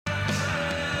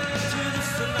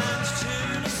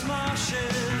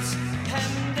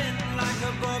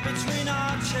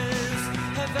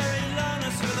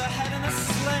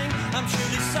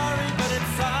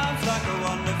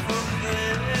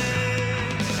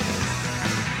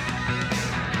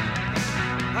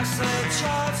I said,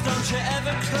 Charles, don't you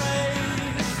ever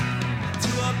crave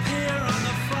to appear on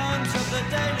the front of the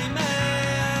Daily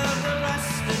Mail,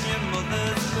 dressed in your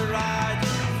mother's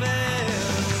bridal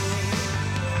veil?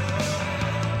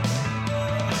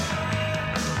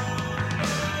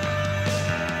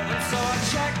 And so I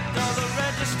checked all the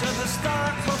registered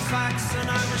historical facts, and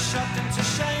I was shocked into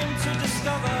shame to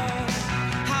discover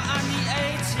how I'm the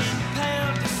 18th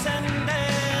pale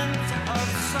descendant of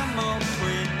some old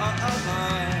queen or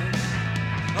other.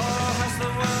 Oh, has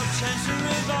the world changed, the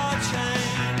river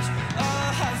changed?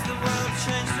 Oh, has the world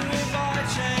changed, the river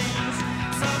changed?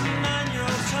 Some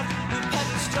 9-year-old chap who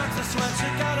peddles drugs, I swear to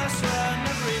God, I swear,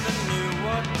 never even knew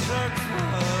what drugs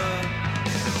were.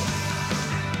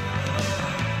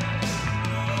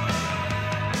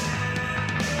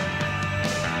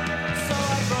 So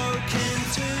I broke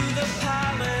into the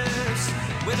palace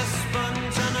with a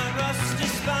sponge and a rusty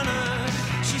spanner.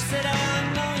 She said, I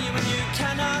know you and you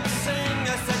cannot sing.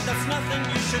 I said, that's nothing,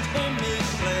 you should hear me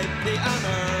play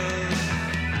piano.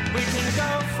 We can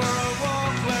go for a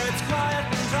walk where it's quiet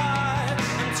and dry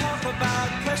and talk about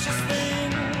precious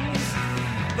things.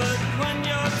 But when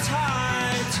you're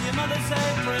tied to your mother's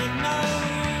apron, no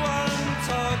one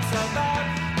talks about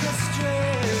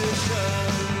castration.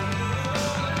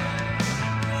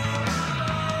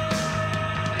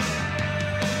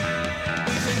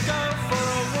 We can go for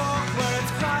a walk where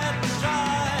it's quiet and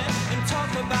dry and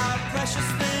talk about precious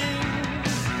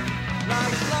things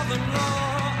like love and law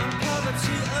and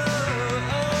poverty.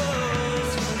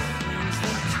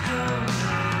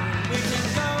 We can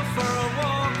go for a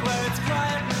walk where it's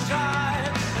quiet and dry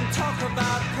and talk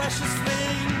about precious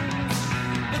things.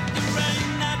 But the rain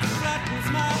that flattens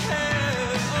my hair,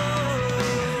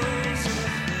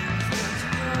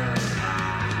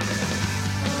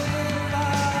 all the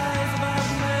lies about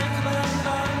makeup and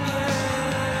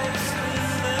bondage,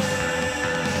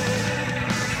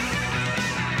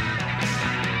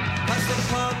 past the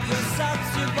pub who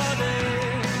saps your body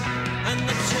and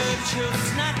the church who'll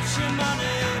snatch your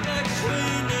money. The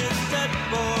queen is dead,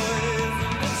 boys,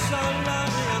 and it's so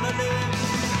lonely on a limb.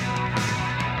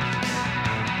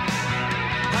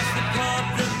 Past the pub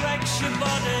that breaks your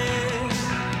body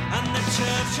and the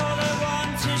church, all they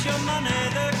want is your money.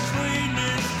 The queen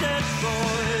is dead,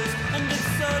 boys, and it's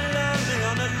so lonely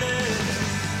on a limb.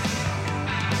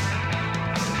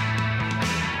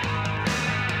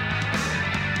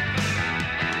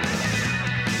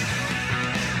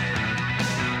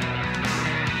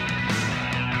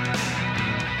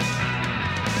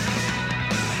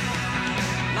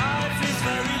 Life is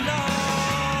very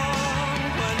long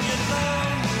when you're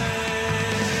lonely.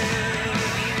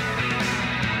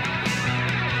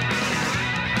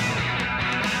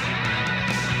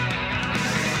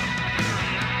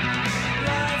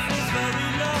 Life is very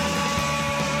long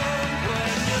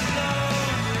when you're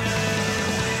lonely.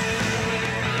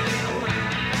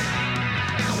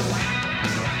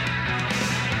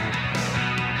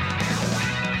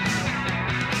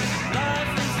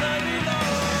 Life is very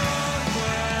long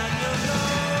when you're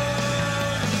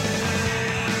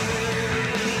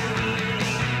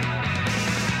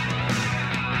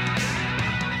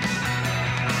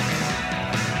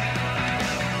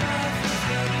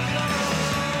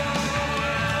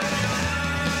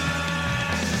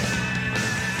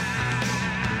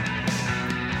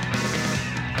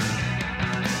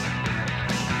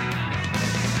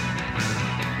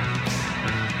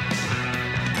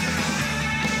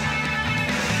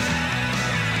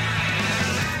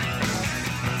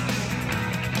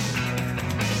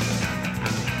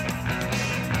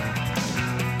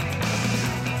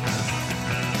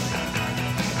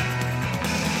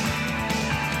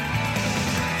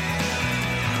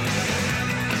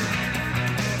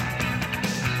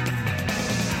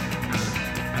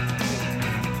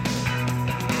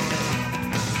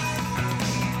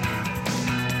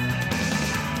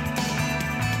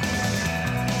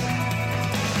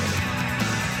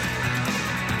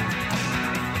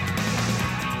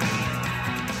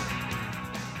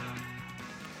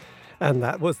And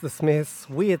that was The Smiths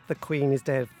with The Queen is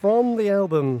Dead from the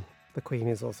album The Queen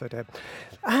is Also Dead.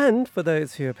 And for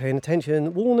those who are paying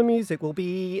attention, Warner Music will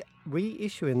be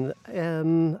reissuing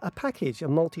a package, a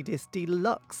multi-disc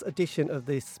deluxe edition of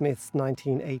the Smiths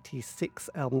 1986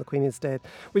 album The Queen is Dead,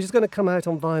 which is going to come out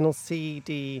on vinyl,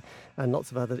 CD and lots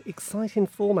of other exciting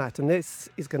format. And this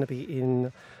is going to be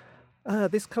in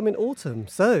this coming autumn,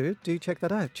 so do check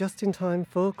that out just in time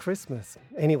for Christmas.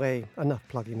 Anyway, enough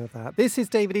plugging of that. This is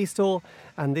David Eastaugh,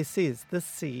 and this is the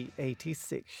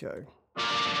C86 Show.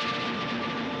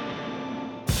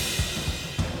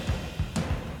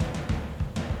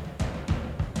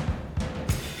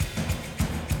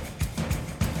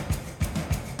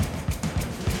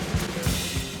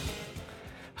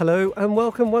 Hello and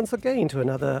welcome once again to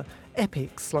another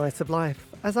epic slice of life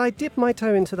as I dip my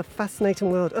toe into the fascinating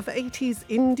world of 80s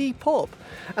indie pop.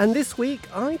 And this week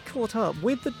I caught up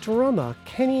with the drummer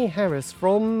Kenny Harris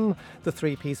from the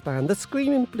three-piece band The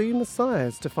Screaming Blue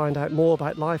Messiahs to find out more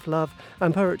about life, love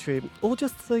and poetry, or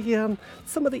just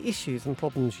some of the issues and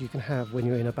problems you can have when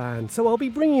you're in a band. So I'll be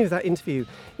bringing you that interview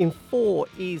in 4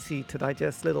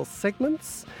 easy-to-digest little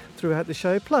segments throughout the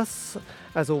show, plus,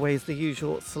 as always, the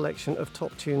usual selection of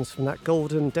top tunes from that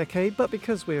golden decade. But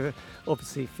because we're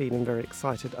obviously feeling very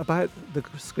excited about the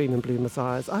Screaming Blue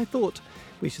Messiahs, I thought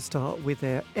we should start with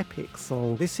their epic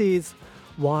song. This is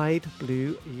Wide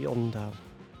Blue Yonder.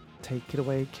 Take it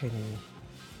away, Kenny.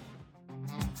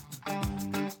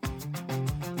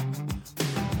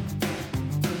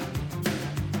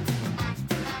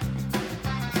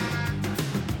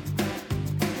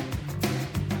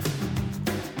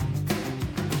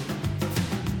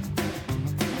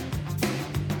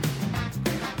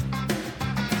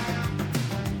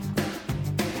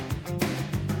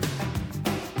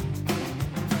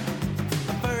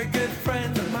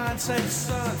 Said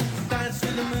son, dance to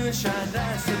the moonshine,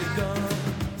 dance to the gun.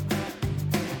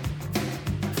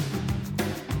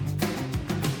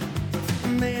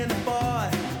 Me and the boy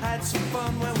had some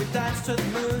fun when we danced to the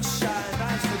moonshine,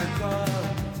 dance to the gun.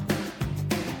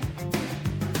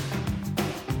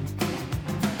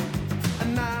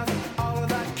 And now that all of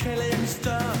that killing's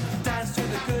done, dance to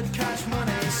the good cash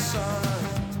money, son.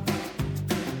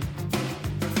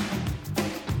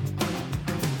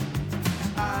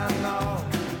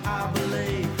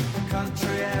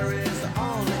 Country air is the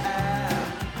only air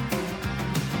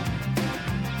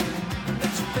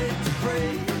that's fit to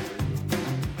breathe,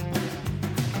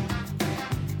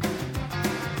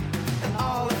 and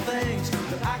all the things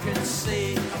that I can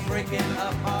see are breaking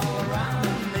up all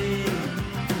around me.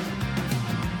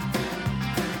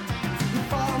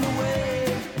 Falling away,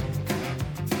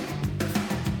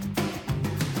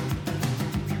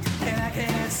 and I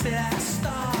can't see that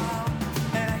star,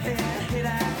 and I can't hear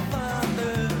that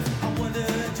thunder.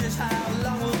 Just how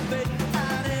long we'll be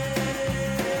out in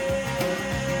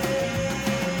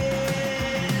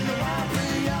the wild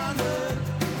blue yonder,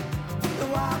 the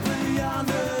wild blue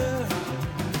yonder,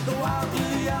 the wild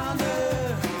blue yonder,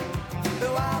 the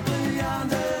wild blue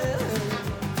yonder.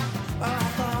 I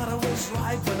thought I was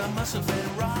right, but I must have been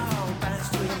wrong. Dance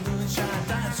to the moonshine,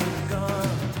 dance to the gun.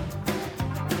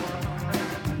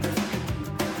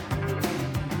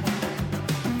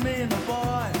 Me and the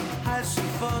boy had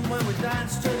some fun when we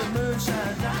danced to the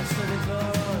moonshine, dance to the gun.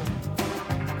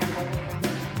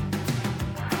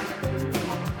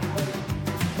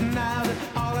 Now that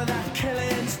all of that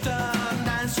killing's done,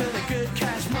 dance to the good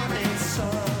cash money,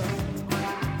 son.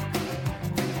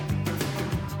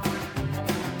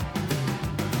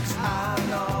 'Cause I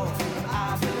know and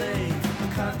I believe the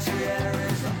country air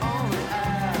is the only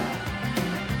air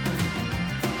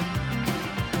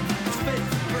it's fit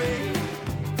to breathe.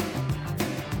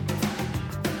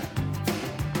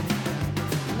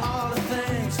 All the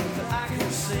things that I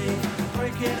can see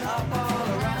breaking up all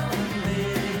around me,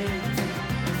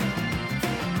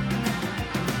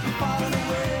 falling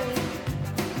away,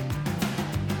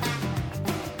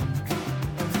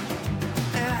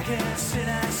 and I can't see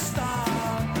that star,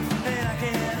 and I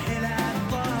can't hear that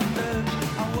thunder.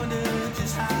 I wonder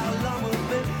just how long we'll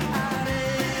be out in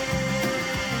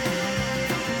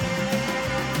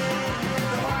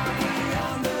the wild blue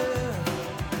yonder,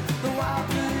 the wild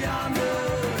blue yonder.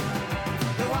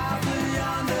 The wild blue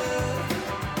yonder,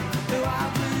 the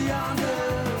wild blue yonder.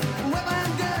 Well,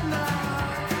 I'm good now.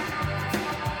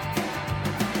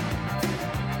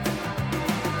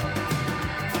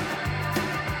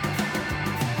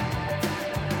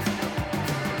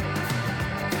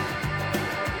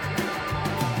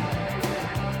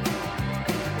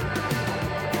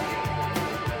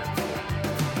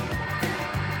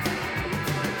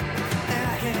 And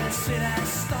I can't see that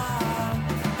star,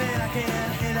 and I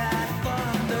can't hear that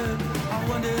thunder. I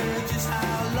wonder just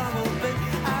how long we'll be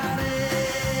out in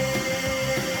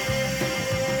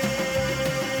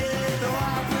the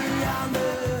wild blue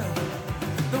yonder,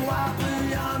 the wild blue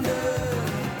yonder,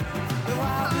 the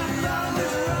wild blue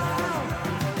yonder,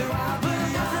 the wild blue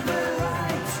yonder,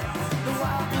 the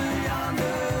wild blue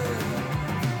yonder,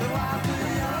 the wild blue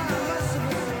yonder.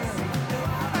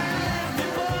 And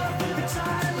before you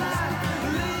tie a line,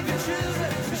 leave your shoes,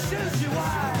 shoot you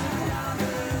wide.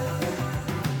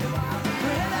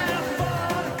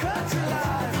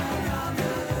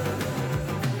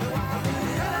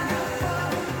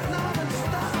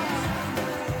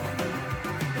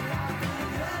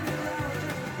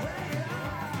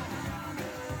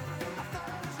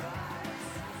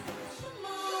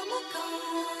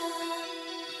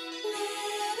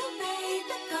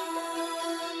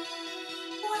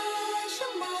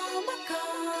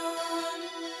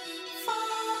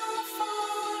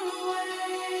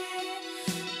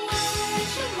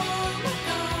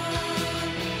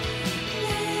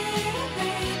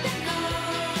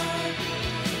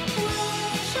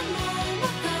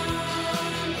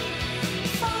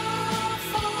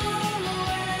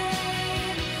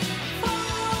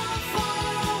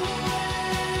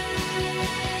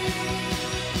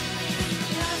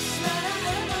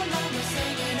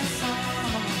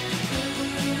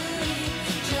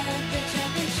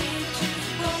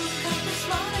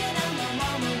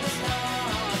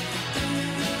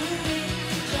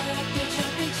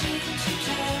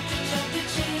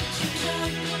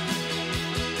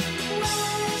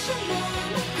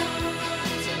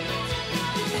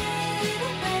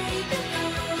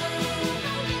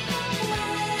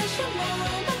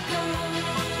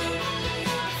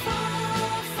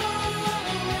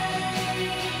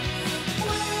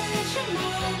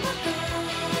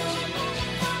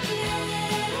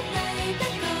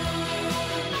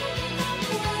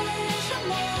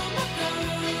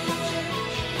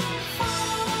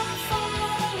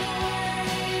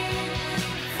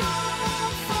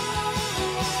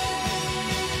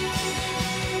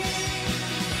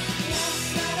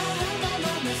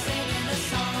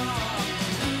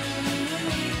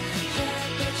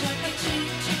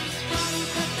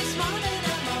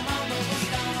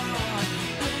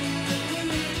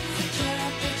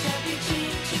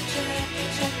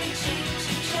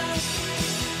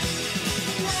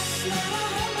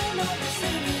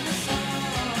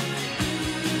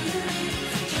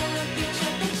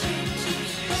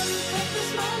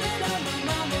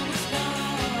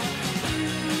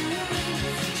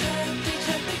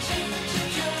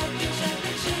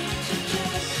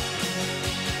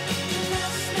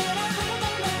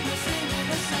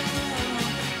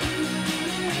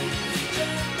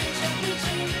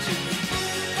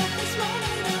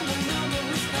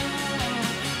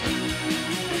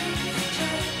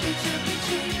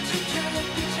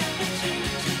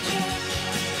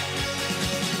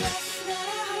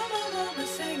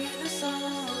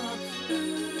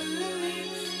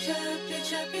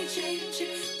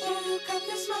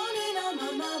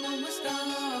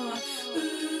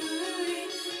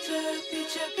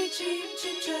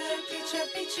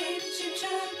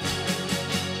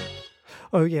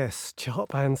 Oh yes, chart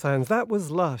band sounds. That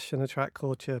was Lush and a track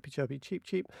called Chirpy Chirpy Cheep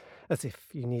Cheep, as if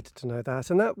you needed to know that.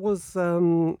 And that was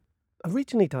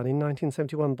originally done in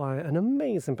 1971 by an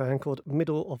amazing band called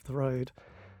Middle of the Road.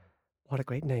 What a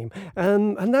great name!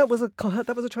 And that was a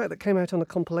track that came out on a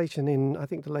compilation in, I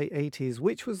think, the late 80s,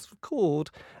 which was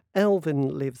called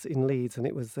Elvin Lives in Leeds, and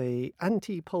it was a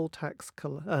anti-poll tax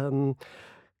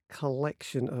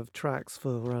collection of tracks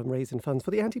for raising funds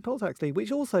for the Anti-Poll Tax League,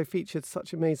 which also featured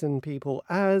such amazing people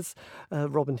as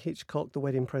Robin Hitchcock, The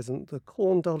Wedding Present, the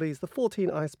Corn Dollies, the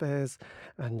 14 Ice Bears,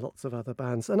 and lots of other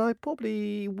bands. And I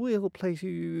probably will play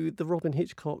you the Robin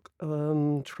Hitchcock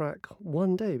track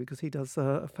one day, because he does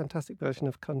a fantastic version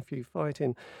of Kung Fu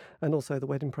Fighting, and also The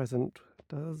Wedding Present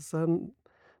does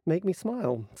Make Me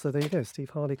Smile. So there you go, Steve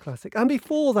Harley classic. And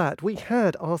before that, we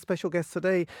had our special guest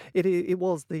today. It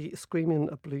was the Screaming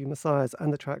Blue Messiahs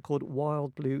and the track called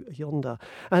Wild Blue Yonder.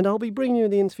 And I'll be bringing you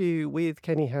the interview with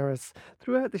Kenny Harris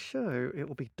throughout the show. It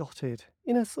will be dotted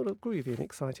in a sort of groovy and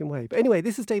exciting way. But anyway,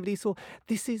 this is David Esau.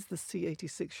 This is the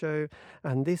C86 show.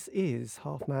 And this is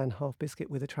Half Man, Half Biscuit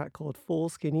with a track called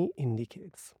Four Skinny Indie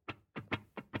Kids.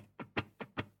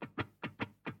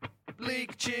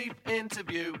 Bleak, cheap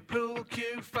interview, pool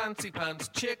cue, fancy pants,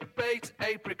 chick bait,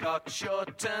 apricot,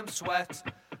 short-term sweat,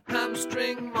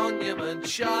 hamstring monument,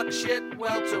 shark shit,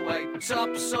 welterweight,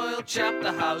 topsoil, chap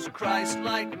the house,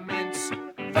 Christ-like mince,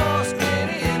 four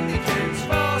skinny indie kids,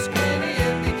 four skinny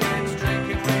indie kids,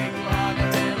 drinking weak lager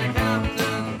in a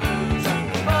Camden boozer,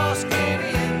 four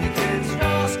skinny indie kids,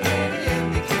 four skinny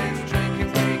indie kids,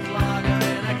 drinking weak lager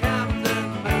in a Camden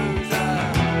boozer.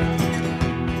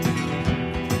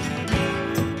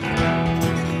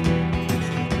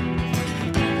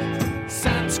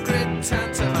 Sanskrit,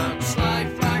 tantamount, sly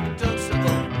flag,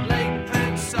 Dunstable, Lake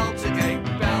Pen, Saltergate,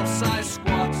 Bell-size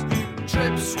squat,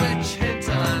 trip switch,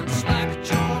 hinterland, slack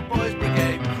jaw, boys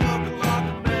brigade, crook lock,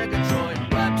 Megatroid,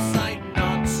 website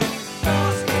nonce,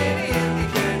 four skinny indie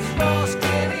kids, four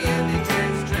skinny indie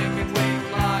kids, drinking weak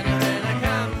lager in a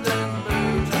Camden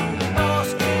boozer, four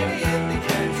skinny indie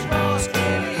kids, four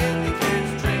skinny indie kids,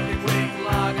 drinking weak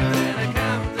lager in a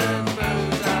Camden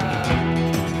boozer.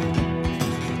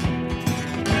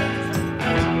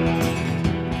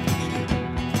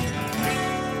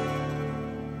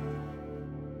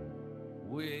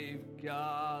 We've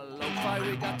got lo-fi,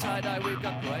 we've got tie-dye, we've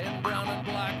got grey and brown and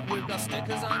black, we've got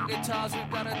stickers on guitars, we've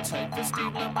got a tape for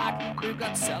Steve Lamacq, we've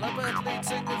got celibate lead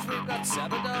singers, we've got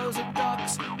Sebadoes and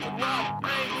Ducks, but what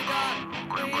ain't we got?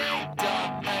 We ain't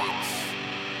got mates.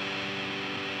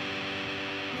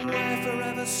 We're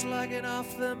forever slugging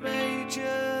off the majors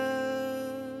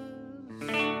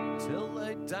till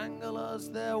they dangle us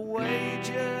their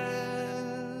wages.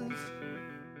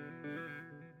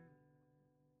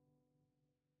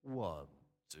 1,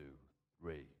 2,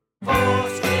 3. Four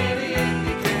skinny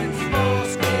indie kids, four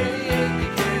skinny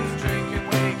indie kids, drinking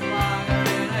weak lager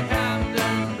in a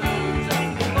Camden boozer.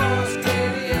 Four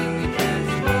skinny indie kids,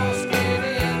 four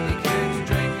skinny indie kids,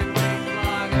 drinking weak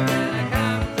lager in a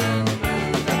Camden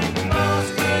boozer. Four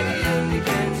skinny indie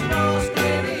kids, four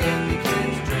skinny indie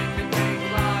kids, drinking weak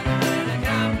lager in a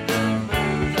Camden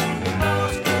boozer. Four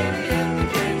skinny indie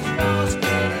kids, four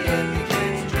skinny indie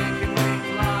kids, drinking weak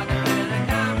lager in a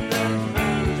Camden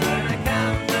boozer, in a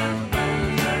Camden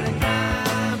boozer, in a Camden boozer tonight.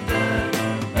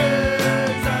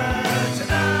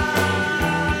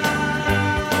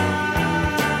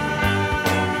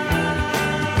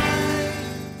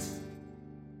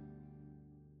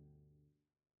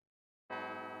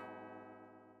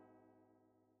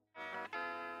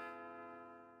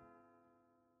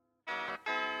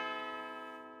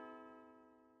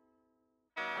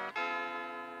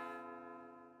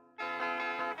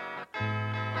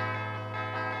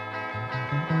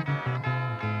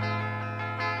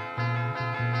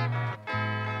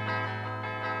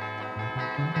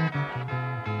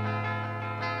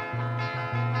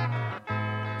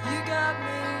 You got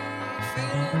me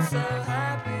feeling so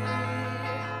happy,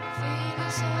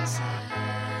 feeling so sad.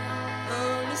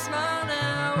 Only smile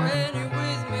now when you're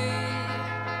with me.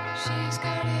 She's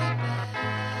got it bad.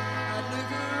 I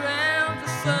look around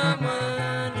for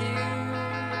someone new,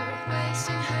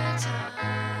 wasting her time,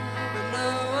 but no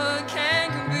one can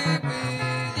compete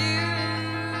with you.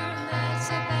 That's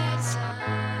a bad sign.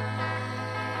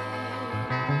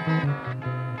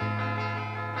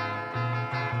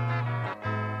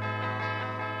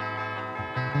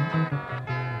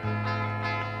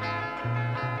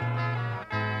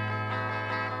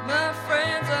 My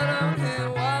friends, I don't hear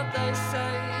what they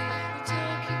say. We're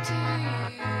talking to you.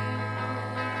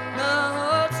 My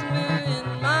heart's a million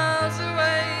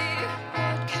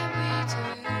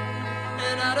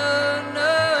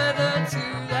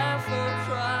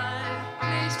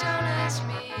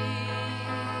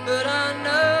but I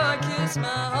know I kissed my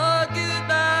heart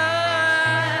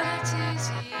goodbye. It's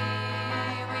easy,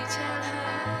 we tell her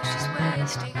she's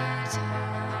wasting her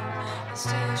time, and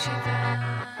still she finds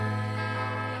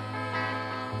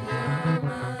you're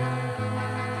mine,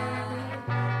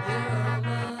 you're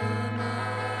mine,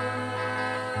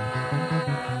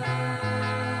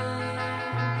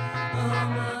 oh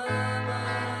mine.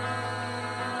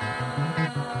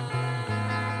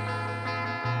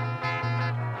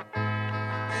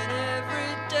 And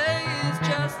every day is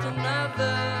just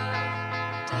another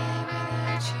Day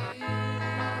without you,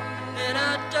 and I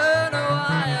don't know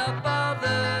why I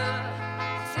bother.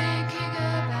 thinking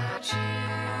about you.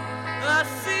 I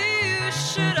see you,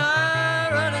 should I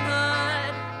run and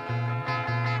hide?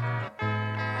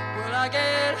 Will I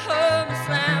get home,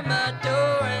 slam my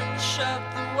door and shut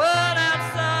the world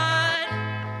outside?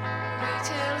 We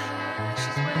tell her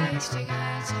she's wasting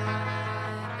her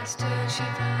time, and still she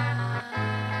finds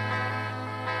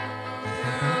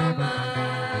You're mine,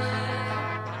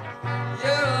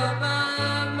 you're my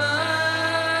mine,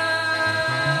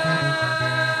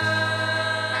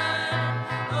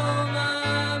 oh my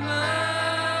mine,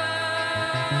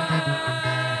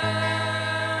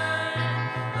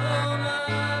 oh my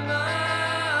mine,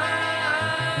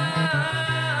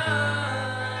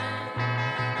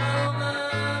 oh my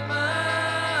mine.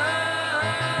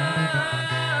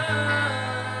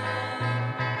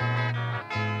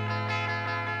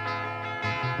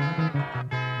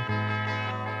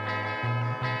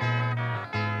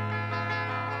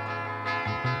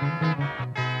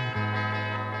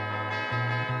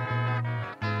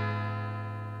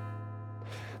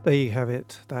 There you have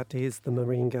it. That is the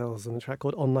Marine Girls and the track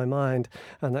called On My Mind.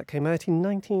 And that came out in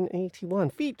 1981,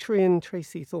 featuring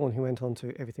Tracy Thorn, who went on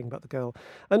to Everything But the Girl,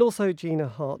 and also Gina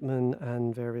Hartman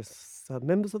and various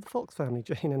members of the Fox family,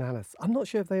 Jane and Alice. I'm not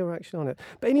sure if they were actually on it.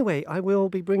 But anyway, I will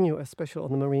be bringing you a special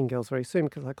on the Marine Girls very soon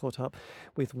because I caught up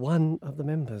with one of the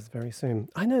members very soon.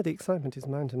 I know the excitement is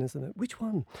mountain, isn't it? Which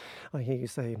one? I hear you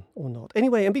say, or not.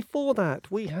 Anyway, and before that,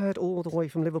 we had all the way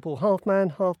from Liverpool, Half Man,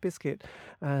 Half Biscuit,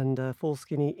 and Four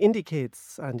Skinny Indie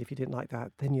Kids. And if you didn't like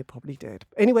that, then you're probably dead.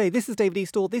 Anyway, this is David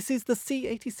Eastaugh. This is the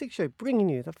C86 Show, bringing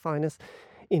you the finest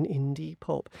in indie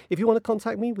pop. If you want to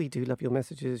contact me, we do love your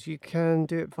messages. You can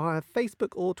do it via Facebook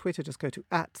or Twitter. Just go to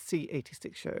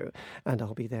 @C86 Show, and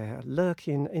I'll be there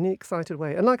lurking in an excited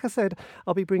way. And like I said,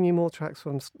 I'll be bringing you more tracks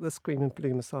from the Screaming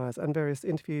Blue Messiahs and various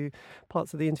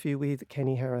parts of the interview with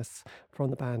Kenny Harris from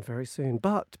the band very soon.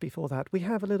 But before that, we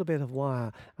have a little bit of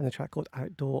Wire and a track called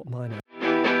Outdoor Miner.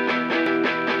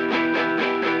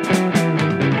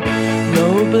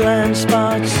 No blind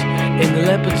spots in the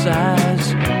leopard's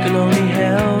eyes can only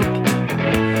help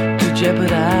to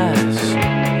jeopardize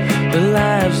the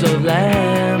lives of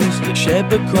lambs the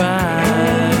shepherd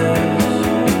cries.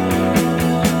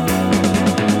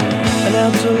 An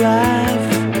outer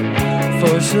life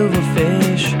for a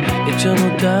silverfish,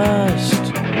 eternal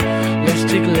dust, less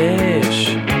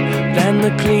ticklish than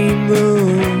the clean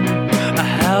room a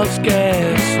house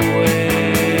guest wears.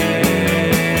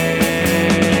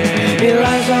 He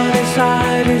lies on his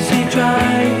side, is he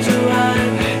trying to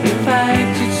hide? In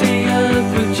fact, it's the earth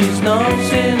which is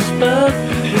nonsense, but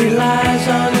he lies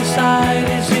on his side,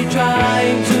 is he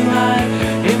trying to hide?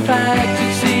 In fact,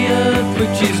 it's the earth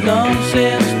which is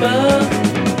nonsense, but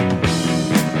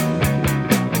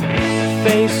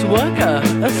face worker,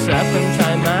 a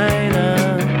serpentine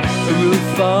miner, a roof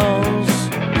falls,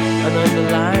 an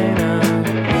underliner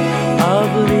of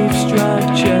leaf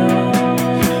structure,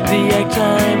 the egg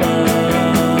timer.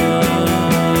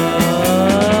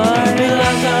 He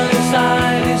lies on his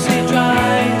side, is he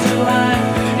trying to hide?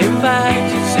 In fact,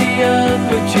 it's the earth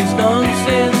which is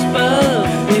nonsense, but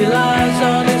he lies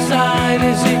on his side,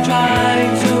 is he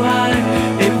trying to hide?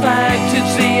 In fact,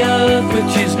 it's the earth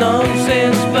which is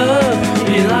nonsense, but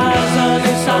he lies on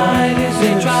his side, is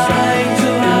he trying to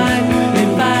hide? In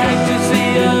fact, it's the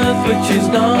earth which is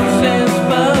nonsense,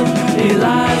 but he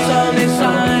lies on his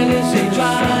side, is he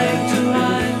trying to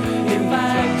hide? In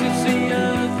fact, it's the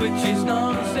earth which is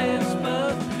nonsense,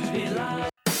 but he lies.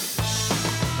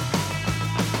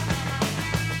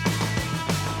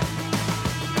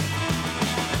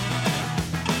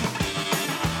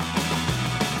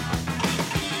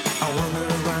 I wander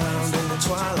around in the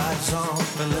twilight zone,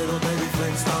 a little baby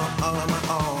Flintstone all on my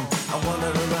own. I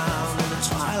wander around in the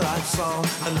twilight zone,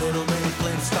 a little baby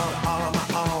Flintstone all on my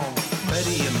own.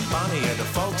 Betty and Bonnie are the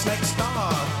folks next door.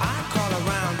 I crawl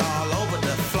around all over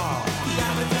the floor.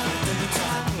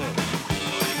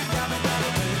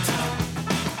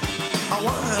 I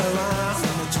wander around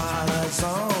in the twilight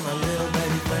zone, a little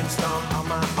baby Flintstone on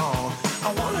my own. I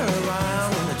wander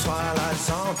around in the twilight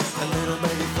zone, a little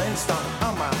baby Flintstone. Flintstone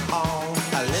on my own.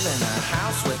 I live in a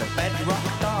house with a bedrock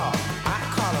door. I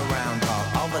crawl around all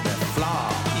over the floor.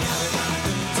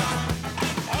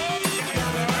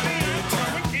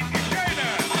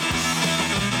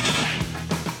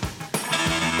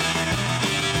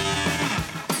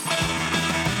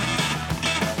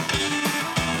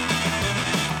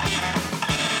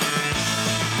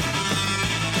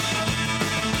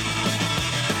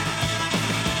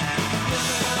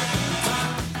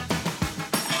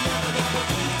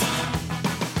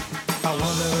 I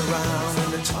wander around in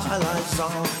the twilight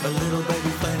zone, a little baby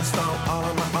Flintstone all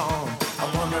on my own. I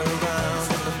wander around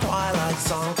in the twilight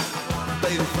zone,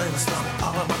 baby Flintstone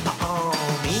all on my own.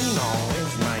 Eno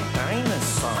is my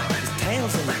dinosaur. His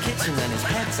tail's in the kitchen and his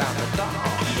head's out the door.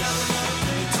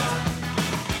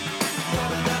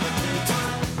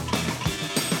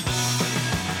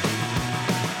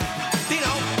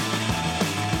 Dino,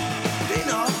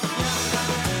 Dino,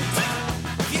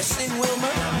 you sing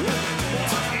Wilma?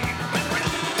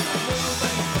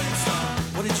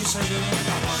 What did you say?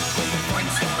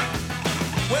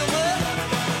 Wilma?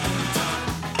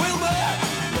 Wilma?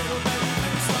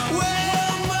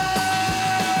 Wilma?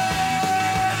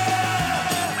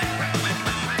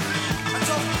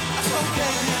 That's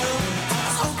okay, Neil.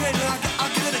 That's okay, Neil.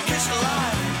 I'll give it a kiss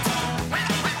alive.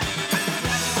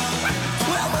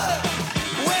 Wilma?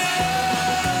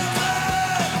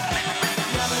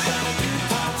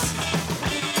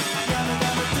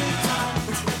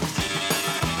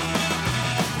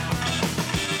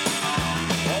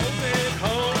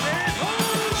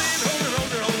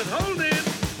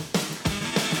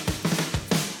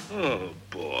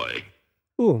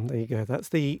 Oh, there you go. That's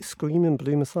the Screaming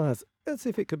Blue Messiahs, as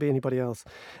if it could be anybody else.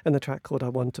 And the track called I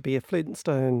Want to Be a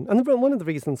Flintstone. And one of the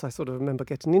reasons I sort of remember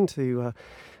getting into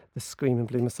the Screaming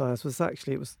Blue Messiahs was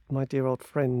actually, it was my dear old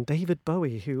friend David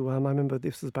Bowie, who I remember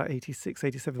this was about 86,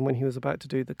 87, when he was about to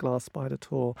do the Glass Spider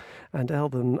tour and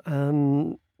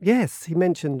album. Yes, he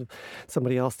mentioned,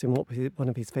 somebody asked him what one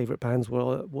of his favourite bands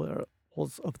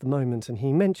was of the moment, and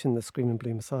he mentioned the Screaming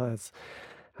Blue Messiahs.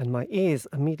 And my ears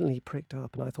immediately pricked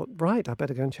up, and I thought, right, I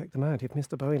better go and check them out. If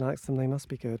Mr. Bowie likes them, they must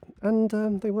be good. And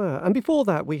they were. And before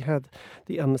that, we had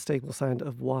the unmistakable sound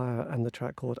of Wire and the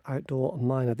track called Outdoor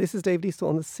Miner. This is David Eastaugh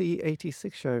on the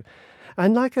C86 show.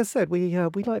 And like I said, we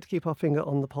like to keep our finger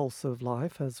on the pulse of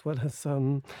life, as well as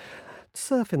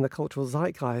surf in the cultural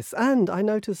zeitgeist. And I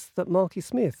noticed that Marky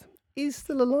Smith is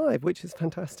still alive, which is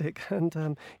fantastic.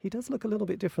 And he does look a little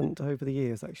bit different over the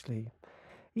years, actually.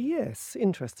 Yes,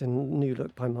 interesting new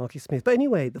look by Marky Smith. But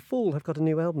anyway, The Fall have got a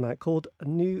new album out called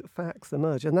New Facts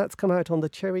Emerge, and that's come out on the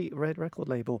Cherry Red record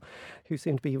label, who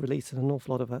seem to be releasing an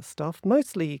awful lot of stuff,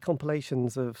 mostly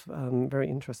compilations of very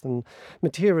interesting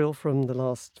material from the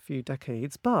last few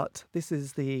decades. But this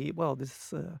is the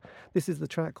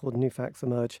track called New Facts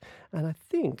Emerge, and I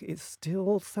think it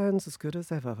still sounds as good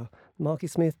as ever. Marky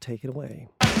Smith, take it away.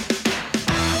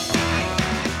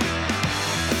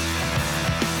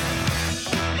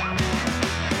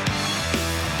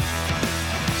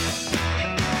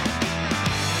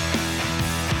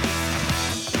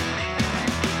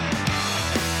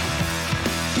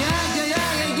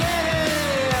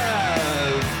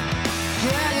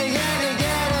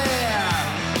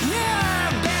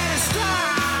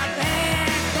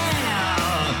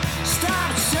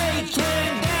 Stop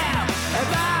shaking down, if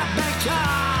I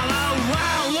become a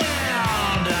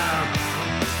whirlwind.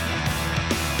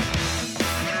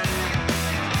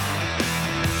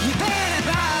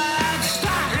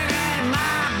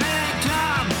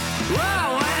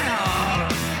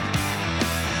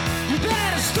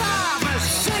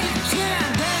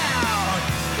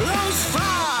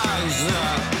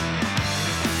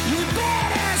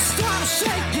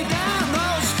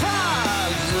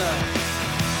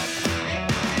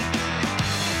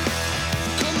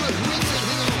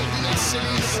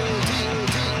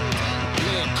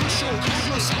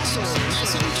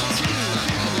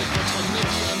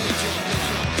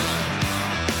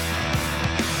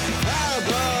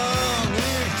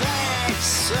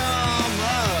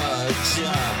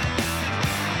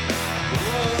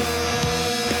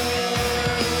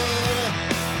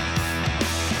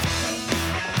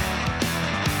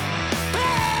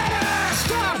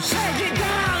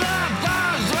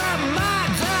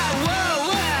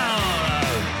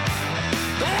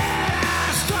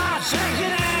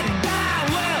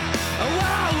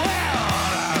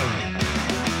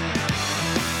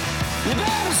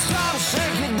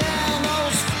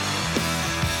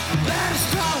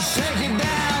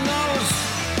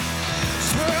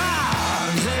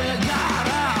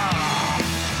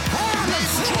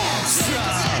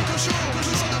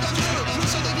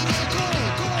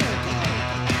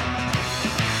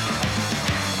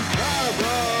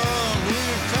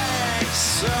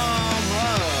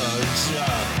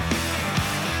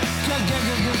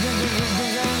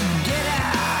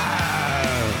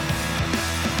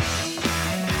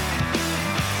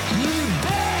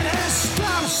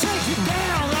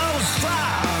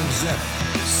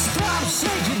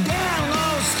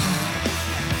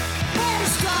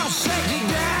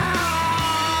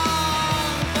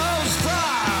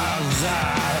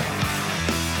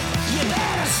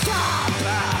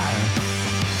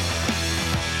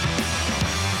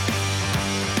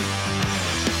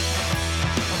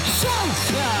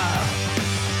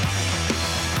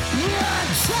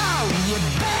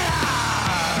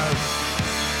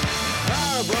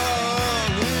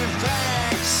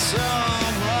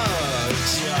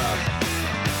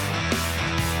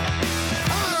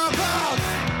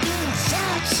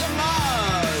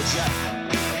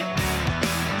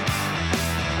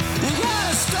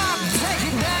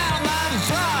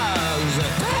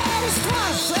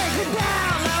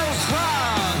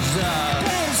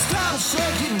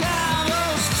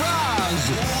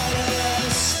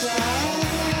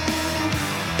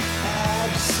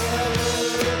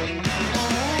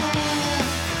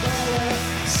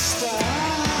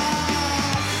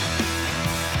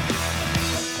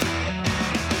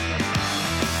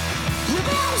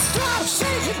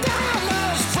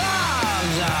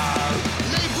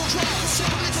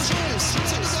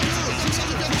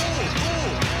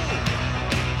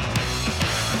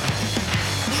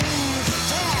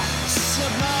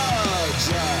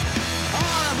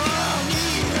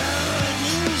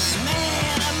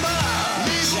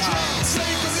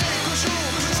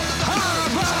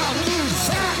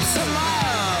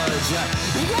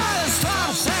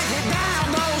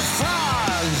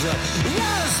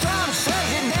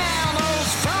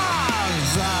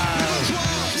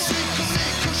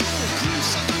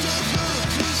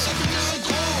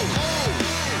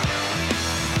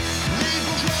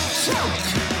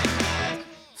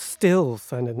 still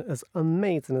sounding as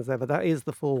amazing as ever. That is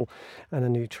The Fall, and a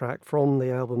new track from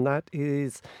the album. That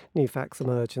is New Facts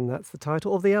Emerge, and that's the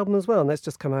title of the album as well. And that's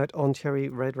just come out on Cherry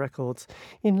Red Records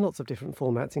in lots of different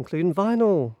formats, including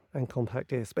vinyl and compact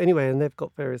disc. But anyway, and they've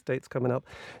got various dates coming up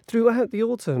throughout the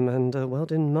autumn. And well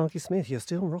done, Marky Smith. You're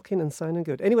still rocking and sounding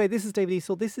good. Anyway, this is David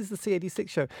Eastaugh. This is the C86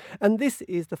 show. And this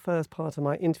is the first part of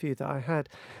my interview that I had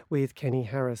with Kenny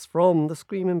Harris from the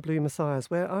Screaming Blue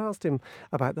Messiahs, where I asked him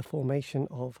about the formation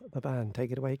of the band.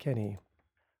 Take it away, Kenny.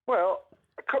 Well,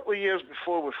 a couple of years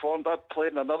before we formed, I'd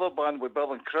played in another band with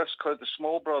Bill and Chris called the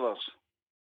Small Brothers.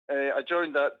 I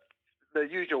joined that the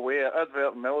usual way,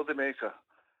 Advert and Melody Maker.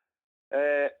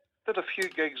 Did a few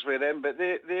gigs with them, but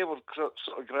they were sort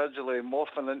of gradually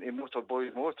morphing into Motor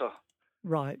Boys Motor,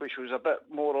 right? Which was a bit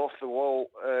more off the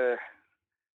wall.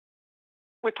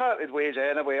 We parted ways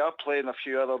anyway. I played in a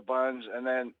few other bands, and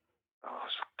then a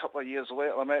couple of years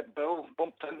later, I met Bill,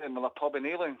 bumped into him in a pub in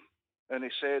Ealing, and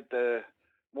he said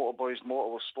Motor Boys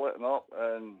Motor was splitting up,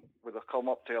 and we'd have come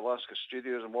up to Alaska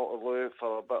Studios in Waterloo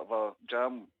for a bit of a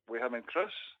jam with him and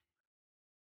Chris.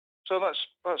 So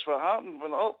that's what happened.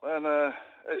 Went up, and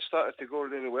it started to go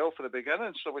really well for the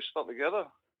beginning. So we stuck together.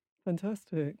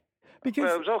 Fantastic. Because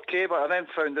well, it was okay, but I then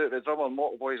found out the drummer in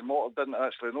Motor Boys Motor didn't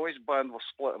actually know his band was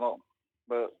splitting up.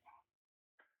 But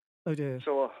oh dear.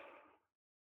 So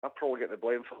I probably get the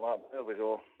blame for that. There we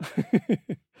go.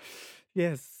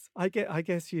 Yes, I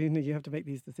guess you have to make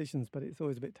these decisions, but it's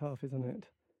always a bit tough, isn't it?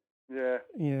 Yeah.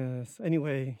 Yes.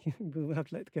 Anyway, we'll have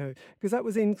to let it go because that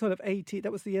was in sort of 80.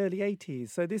 That was the early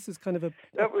 80s. So this was kind of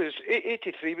That was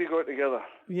 83. We got together.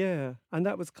 Yeah, and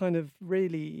that was kind of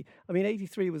really. I mean,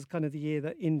 83 was kind of the year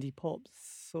that indie pop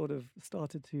sort of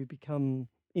started to become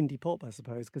indie pop, I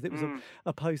suppose, because it was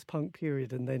a post-punk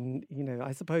period, and then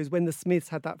I suppose when the Smiths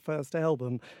had that first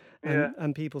album,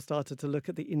 and people started to look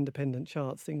at the independent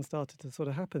charts, things started to sort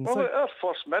of happen. Well, so, our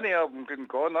first mini album couldn't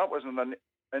go on. That wasn't an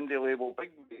indie label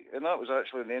big, and that was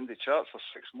actually in the indie charts for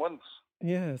 6 months.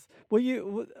 Yes. Who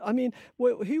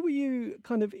were you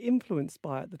kind of influenced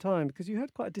by at the time? Because you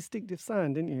had quite a distinctive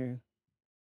sound, didn't you?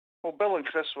 Well, Bill and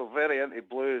Chris were very into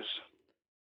blues,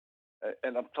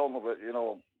 and I'm talking about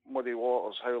Muddy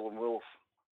Waters, Howlin' Wolf,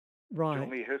 right?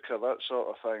 Johnny Hooker, that sort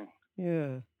of thing.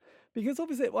 Yeah. Because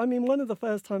obviously, I mean, one of the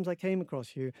first times I came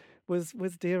across you was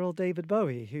dear old David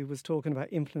Bowie, who was talking about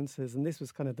influences, and this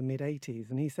was kind of the mid-'80s.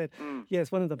 And he said,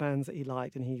 yes, one of the bands that he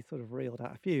liked, and he sort of reeled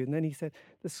out a few. And then he said,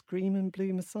 the Screaming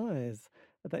Blue Messiahs.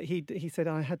 That he said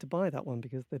I had to buy that one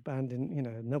because the band didn't,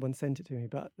 no one sent it to me,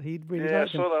 but he really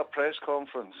liked them. I saw that press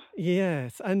conference.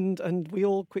 Yes, and we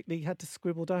all quickly had to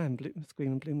scribble down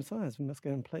Screaming Blue Messiahs. We must go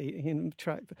and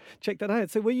check that out.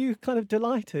 So were you kind of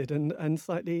delighted and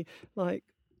slightly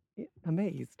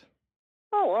amazed?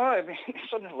 Oh, I mean,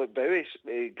 something like Bowie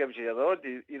gives you a nod.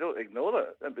 You don't ignore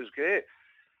it. It was great.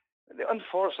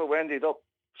 Unfortunately, we ended up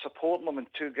supporting them in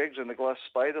 2 gigs in the Glass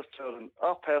Spider tour, and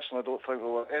I personally don't think we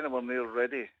were anywhere near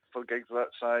ready for gigs that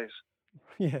size.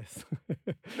 Yes.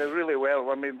 They really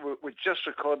were. I mean, we just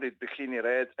recorded Bikini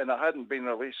Red, and it hadn't been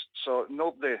released, so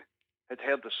nobody had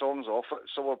heard the songs off it.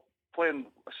 So we're playing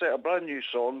a set of brand new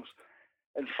songs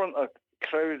in front of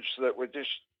crowds that we just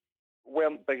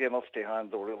weren't big enough to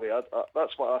handle, really.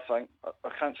 That's what I think. I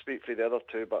can't speak for the other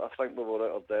two, but I think we were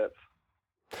out of depth.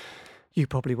 You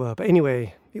probably were. But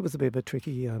anyway, it was a bit of a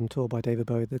tricky tour by David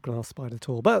Bowie, the Glass Spider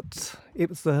tour. But it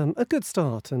was a good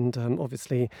start, and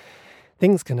obviously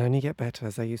things can only get better,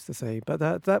 as they used to say. But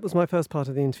that was my first part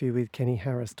of the interview with Kenny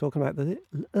Harris, talking about the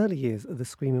early years of the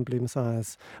Screaming Blue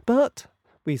Messiahs. But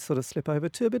we sort of slip over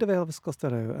to a bit of Elvis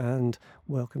Costello, and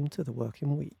welcome to the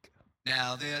working week.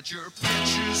 Now that your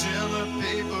picture's in the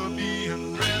paper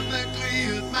being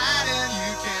rhythmically admired,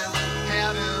 you can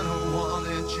have any one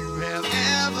that you have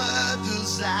ever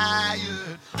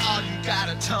desired. All you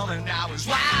gotta tell me now is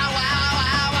wow, wow,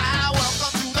 wow, wow.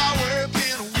 Welcome to the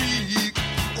working week.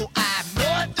 Oh, I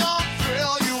know it don't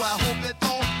thrill you. I hope it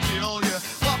don't kill you.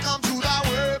 Welcome to the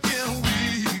working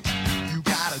week. You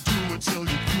gotta do it till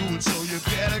you do it, so you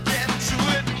better get to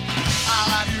it. All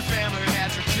of your family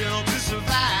had to kill to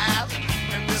survive.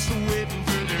 Waiting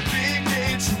for the big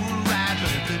day to arrive,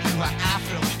 but if they do how I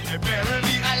feel, they better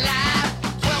be alive.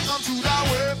 Welcome to the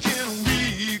working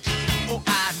week. Oh,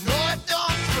 I know it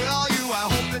don't thrill you. I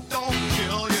hope it don't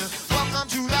kill you. Welcome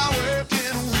to the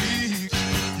working week.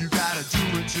 You gotta do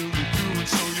it till you do it,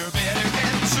 so you better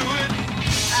get to it.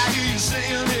 I hear you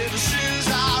saying that this is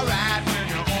alright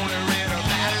when you're only read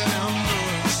about it in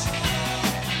books.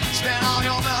 Spend all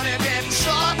your money getting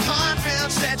so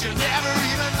convinced that you never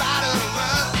even thought of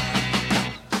love.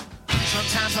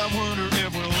 Sometimes I wonder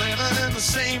if we're living in the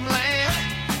same land.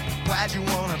 Why'd you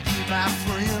wanna be my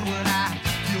friend when I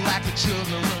feel like the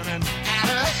children running out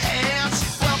of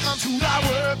hands. Welcome to the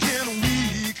working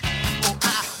week. Oh,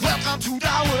 welcome to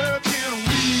the working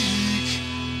week.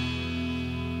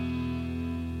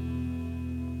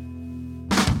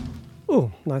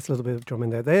 Oh, nice little bit of drumming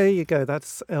there. There you go.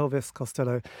 That's Elvis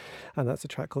Costello, and that's a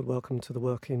track called Welcome to the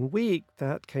Working Week.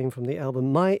 That came from the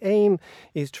album My Aim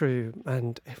is True,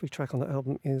 and every track on the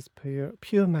album is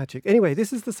pure magic. Anyway,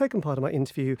 this is the second part of my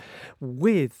interview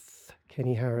with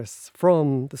Kenny Harris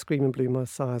from the Screaming Blue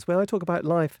Messiahs, where I talk about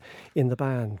life in the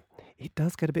band. It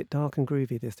does get a bit dark and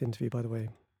groovy, this interview, by the way.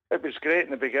 It was great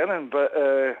in the beginning, but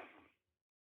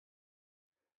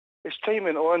as time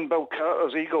went on, Bill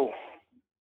Carter's ego,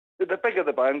 the bigger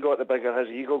the band got, the bigger his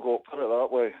ego got, put it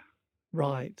that way.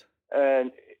 Right.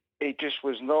 And it just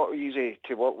was not easy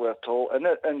to work with at all.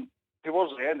 And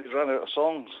towards the end, he ran out of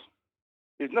songs.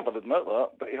 He'd never admit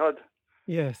that, but he had.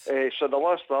 Yes. So the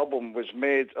last album was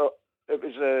made, it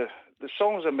was the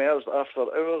songs emerged after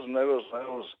hours and hours and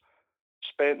hours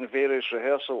spent in various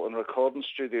rehearsal and recording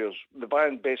studios. The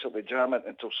band basically jamming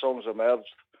until songs emerged,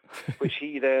 which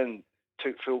he then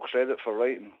took full credit for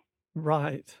writing.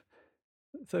 Right.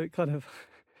 So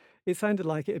it sounded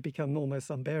like it had become almost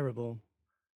unbearable.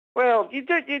 Well, you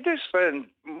do spend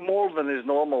more than his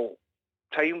normal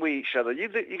time with each other. You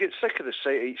get sick of the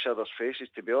sight of each other's faces,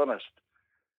 to be honest.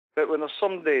 But when there's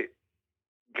somebody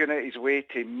going out his way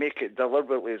to make it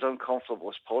deliberately as uncomfortable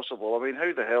as possible, I mean,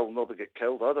 how the hell nobody get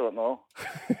killed? I don't know.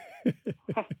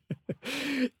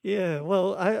 Yeah,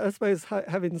 well, I suppose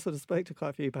having sort of spoke to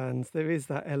quite a few bands, there is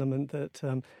that element that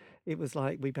it was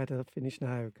like, we better finish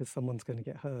now because someone's going to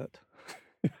get hurt.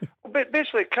 But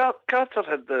basically, Carter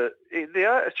had the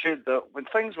attitude that when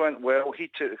things went well, he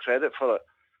took the credit for it.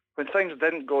 When things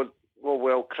didn't go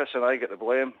well, Chris and I get the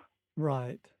blame.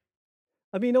 Right.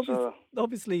 I mean,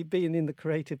 obviously being in the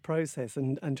creative process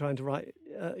and trying to write,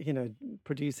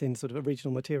 producing sort of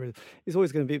original material is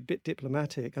always going to be a bit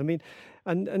diplomatic. I mean,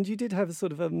 and you did have a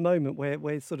sort of a moment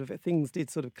where sort of things did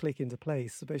sort of click into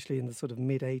place, especially in the sort of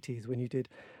mid-'80s when you did,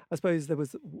 I suppose there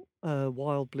was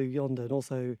Wild Blue Yonder and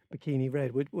also Bikini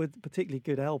Red were particularly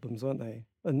good albums, weren't they?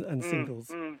 And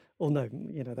singles. Or no,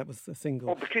 that was a single.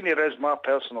 Well, Bikini Red's my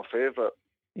personal favourite.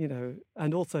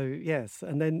 And also, yes.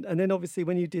 And then obviously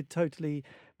when you did Totally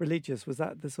Religious, was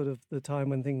that the sort of the time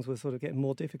when things were sort of getting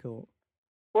more difficult?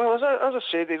 Well, as I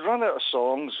said, they'd run out of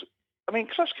songs. I mean,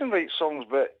 Chris can write songs,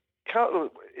 but Carter,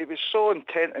 he was so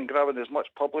intent in grabbing as much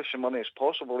publishing money as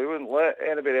possible, he wouldn't let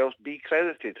anybody else be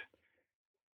credited.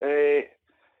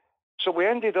 So we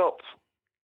ended up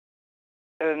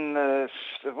in the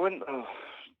winter of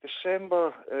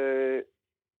December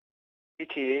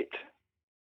 88,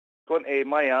 going to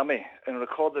Miami and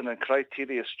recording in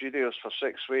Criteria Studios for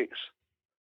 6 weeks.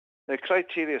 Now,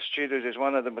 Criteria Studios is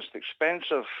one of the most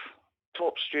expensive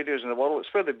top studios in the world.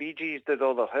 It's where the Bee Gees did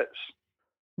all their hits.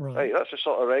 Right, that's the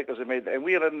sort of records they made. And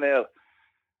we're in there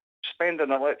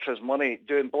spending Elektra's money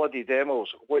doing bloody demos,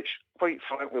 which, quite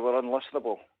frankly, were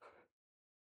unlistenable.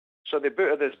 So they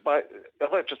booted us back.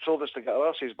 Elektra told us to get our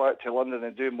asses back to London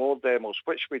and do more demos,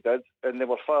 which we did, and they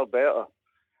were far better.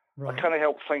 Right. I can't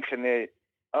help thinking the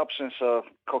absence of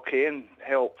cocaine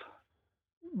helped.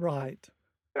 Right.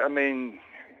 I mean,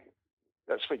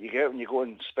 that's what you get when you go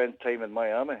and spend time in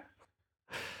Miami.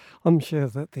 I'm sure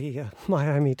that the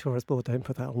Miami Tourist Board don't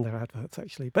put that on their adverts,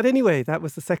 actually. But anyway, that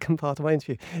was the second part of my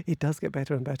interview. It does get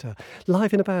better and better.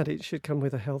 Live in a band, it should come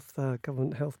with a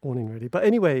government health warning, really. But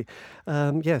anyway,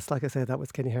 yes, like I said, that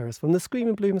was Kenny Harris from the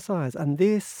Screaming Blue Messiahs. And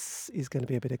this is going to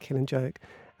be a bit of Killing Joke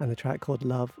and the track called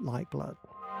Love Like Blood.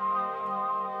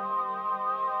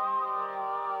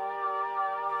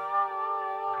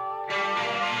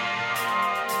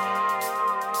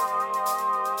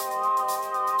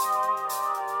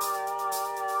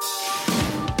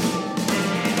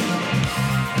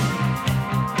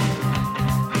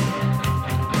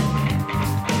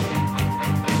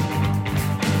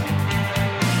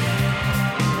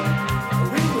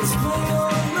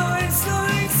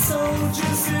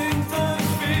 Soldiers in the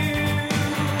field.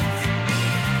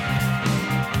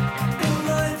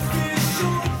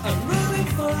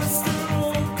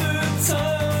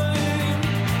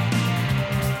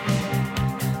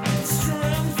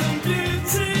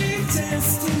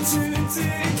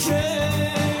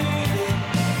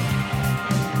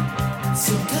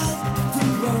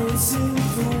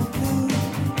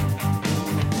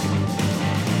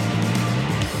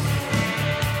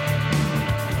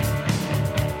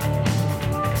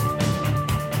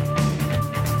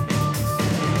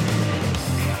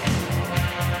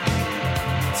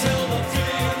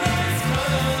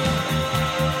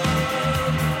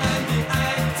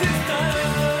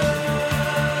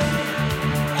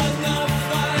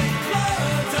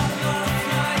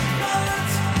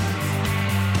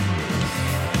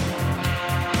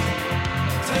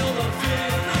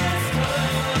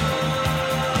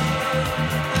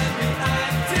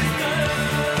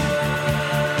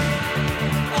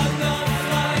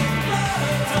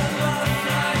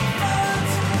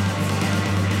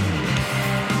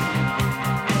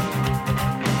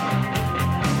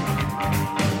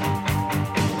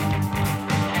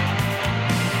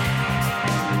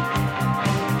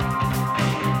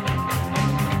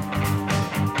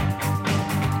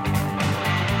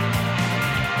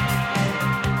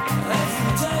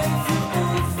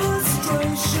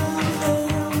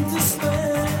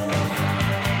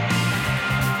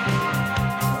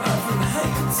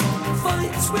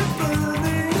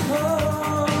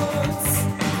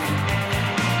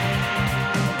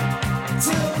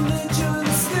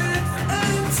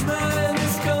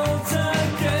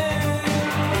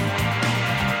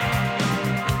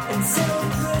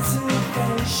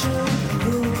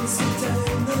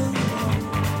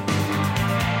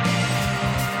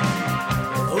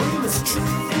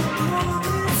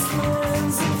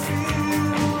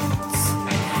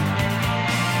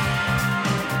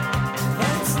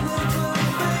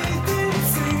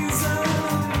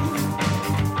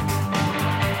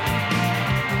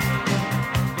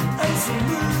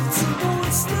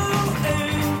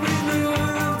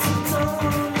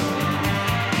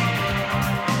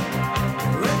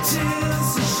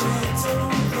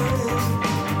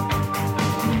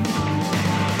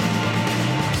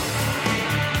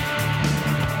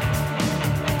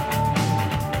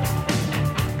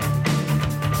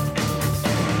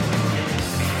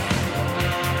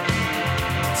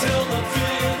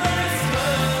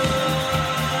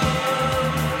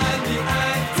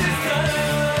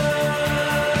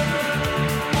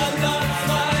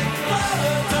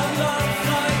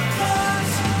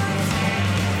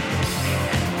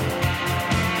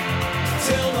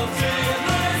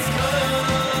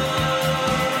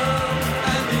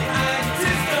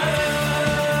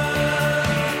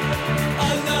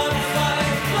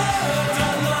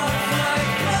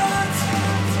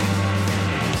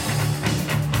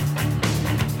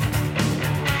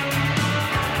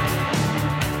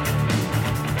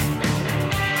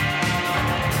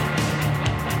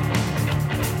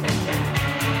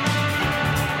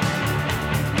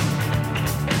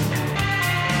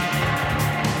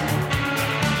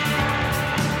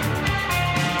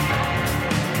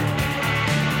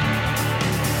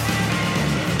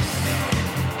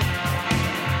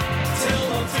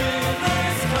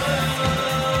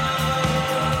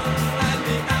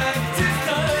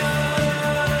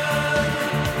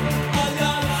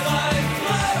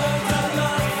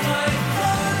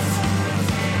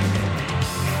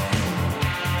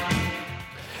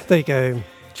 There you go.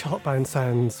 Chartbound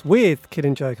Sounds with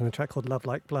Killing Joke and a track called Love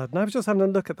Like Blood. And I was just having a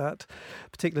look at that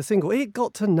particular single. It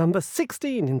got to number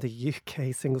 16 in the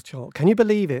UK singles chart. Can you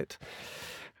believe it?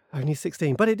 Only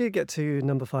 16, but it did get to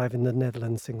number 5 in the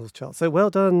Netherlands singles chart. So well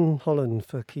done, Holland,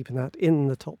 for keeping that in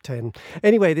the top 10.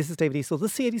 Anyway, this is David Eastaugh, the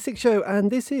C86 Show,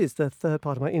 and this is the third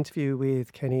part of my interview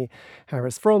with Kenny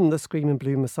Harris from the Screaming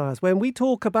Blue Messiahs, when we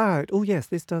talk about, oh yes,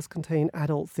 this does contain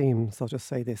adult themes, I'll just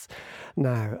say this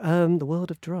now, the world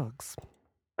of drugs.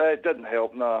 It didn't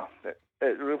help, no.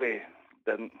 It really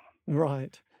didn't.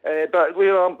 Right.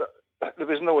 But there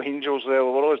was no angels there. We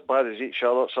were all as bad as each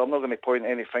other, so I'm not going to point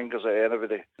any fingers at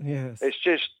anybody. Yes. It's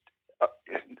just,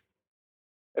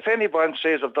 if any band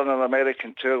says I've done an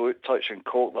American tour without touching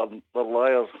coke, they're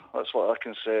liars. That's what I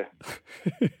can say.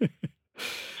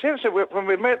 Seriously, when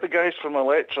we met the guys from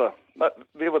Elektra,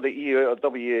 they were the EU out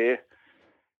of WA,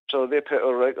 so they put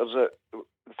our records out.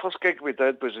 The first gig we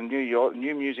did was in New York,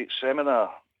 New Music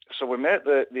Seminar. So we met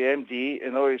the MD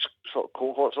and all his sort of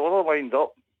cohorts, all all lined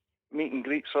up, meet and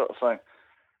greet sort of thing.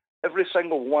 Every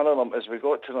single one of them, as we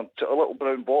got to them, took a little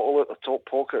brown bottle out of the top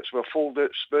pockets with a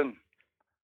fold-out spoon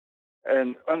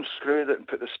and unscrewed it and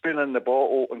put the spoon in the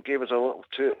bottle and gave us a little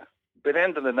toot. By the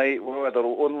end of the night, we had our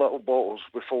own little bottles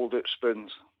with fold-out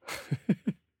spoons.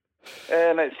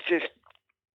 And it's just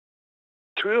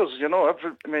tours, you know.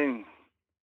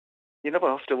 You never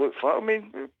have to look far. I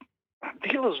mean,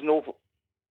 dealers know,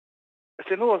 if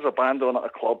they know there's a band on at a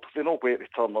club, they know where to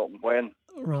turn up and when.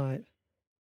 Right.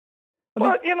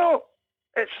 But, you know,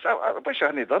 I wish I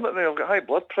hadn't done it now. I've got high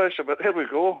blood pressure, but here we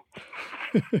go.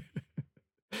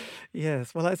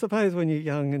 Yes, well, I suppose when you're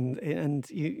young and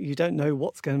you don't know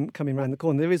what's coming around the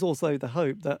corner, there is also the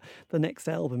hope that the next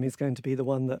album is going to be the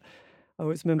one that I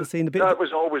always remember seeing a bit. That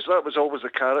was always the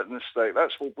carrot in the stick.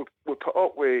 That's what we put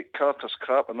up with Carter's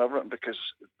crap and everything, because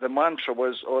the mantra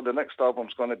was, the next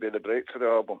album's going to be the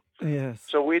breakthrough album. Yes.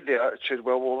 So we had the attitude,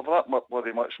 well, we'll have that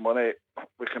bloody much money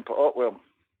we can put up with them.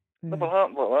 Never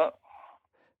happened like that.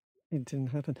 It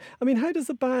didn't happen. I mean, how does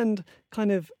a band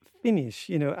kind of finish,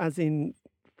 you know, as in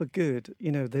for good?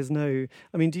 You know, there's no...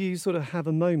 I mean, do you sort of have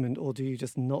a moment, or do you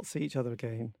just not see each other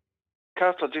again?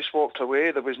 Carter just walked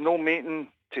away. There was no meeting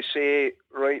to say,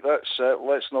 right, that's it,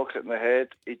 let's knock it in the head.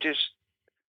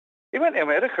 He went to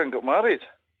America and got married.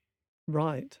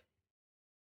 Right.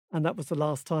 And that was the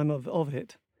last time of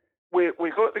it? We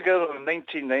got together in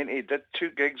 1990, did 2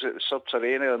 gigs at the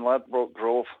Subterranea in Ladbroke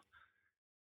Grove,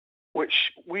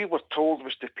 which we were told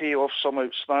was to pay off some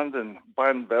outstanding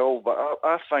band bill. But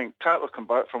I think Carter come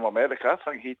back from America, I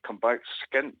think he'd come back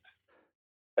skint.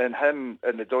 And him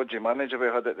and the dodgy manager we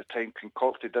had at the time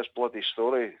concocted this bloody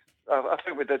story. I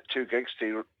think we did 2 gigs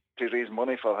to raise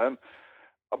money for him.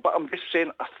 But I'm just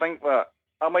saying, I think that,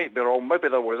 I might be wrong, maybe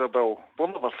there was a bill. We'll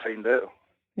never find out.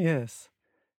 Yes.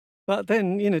 But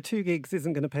then, you know, 2 gigs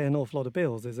isn't going to pay an awful lot of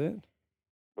bills, is it?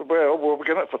 Well, we were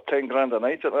getting it for 10 grand a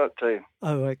night at that time.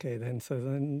 Oh, okay then. So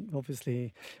then,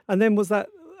 obviously... And then was that...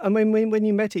 I mean, when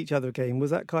you met each other again, was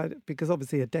that quite... Because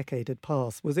obviously a decade had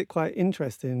passed. Was it quite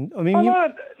interesting? I mean...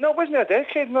 No, it wasn't a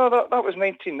decade. No, that was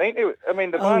 1990. I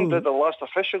mean, the band did the last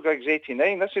official gigs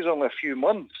 89. This is only a few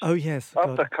months. Oh, yes.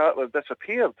 After Carter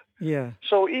disappeared. Yeah.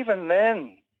 So even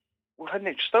then, we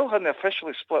still hadn't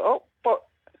officially split up. But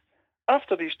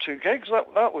after these 2 gigs,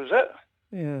 that was it.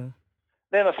 Yeah.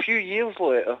 Then a few years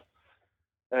later,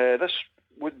 this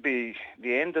would be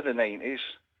the end of the 90s,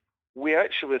 we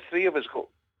actually, the 3 of us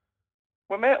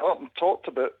we met up and talked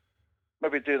about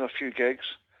maybe doing a few gigs.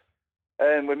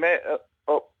 And we met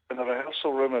up in a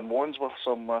rehearsal room in Wandsworth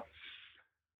somewhere.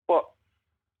 But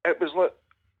it was like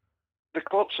the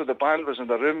corpse of the band was in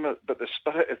the room, but the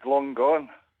spirit had long gone.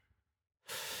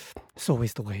 It's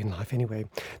always the way in life anyway.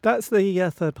 That's the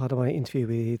third part of my interview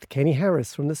with Kenny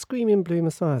Harris from the Screaming Blue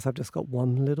Messiahs. I've just got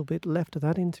one little bit left of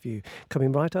that interview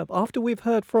coming right up after we've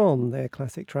heard from their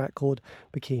classic track called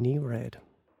Bikini Red.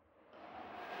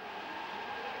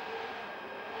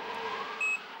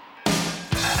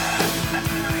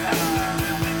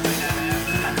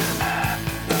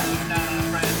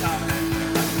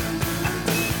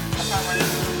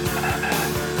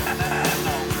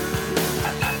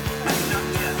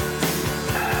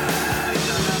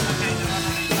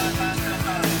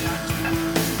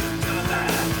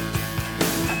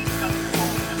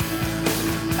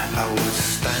 I was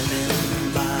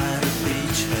standing by the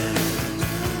beachhead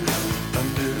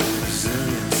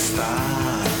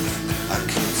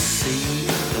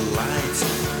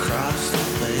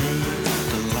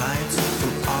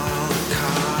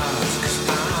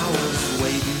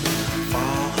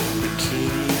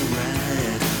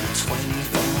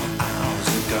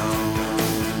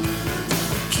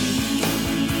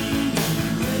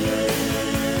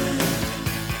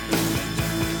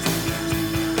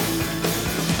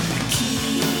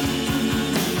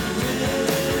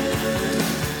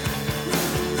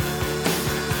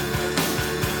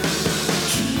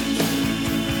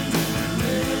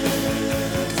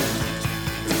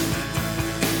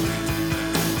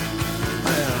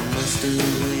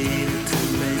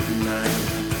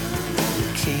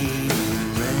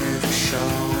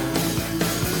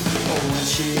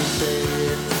she's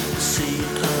dead. The sea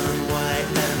turned white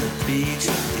and the beach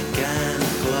began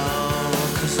to glow.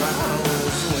 'Cause I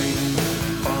was waiting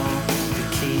for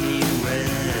Bikini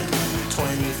Red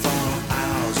 24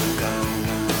 hours ago.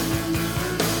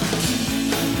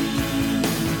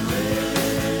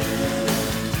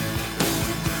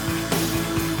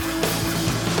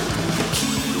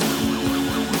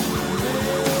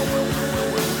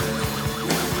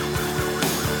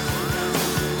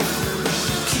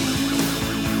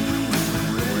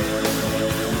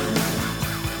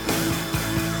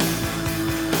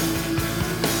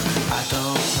 I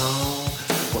don't know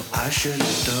what I should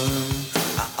have done.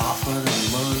 I offered her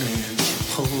money and she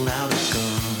pulled out a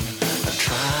gun. I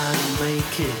tried to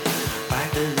make it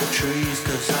back to the trees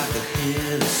 'cause I could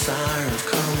hear the sirens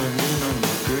coming in on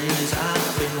the breeze.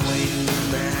 I've been waiting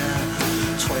there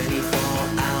 24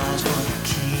 hours for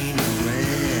Bikini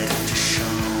Red to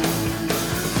show.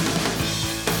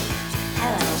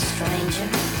 Hello, stranger.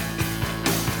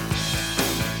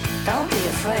 Don't be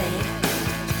afraid.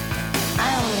 I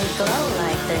only glow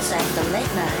like this after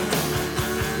midnight.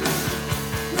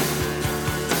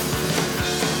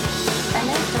 And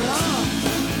after all,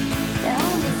 the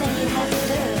only thing you have to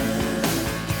do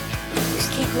is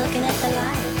keep looking at the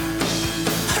light.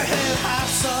 I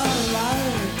saw the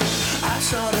light, I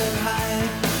saw the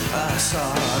light, I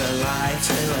saw the light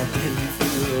till I didn't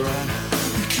feel right.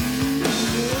 Bikini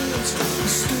Red's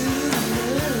still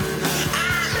there.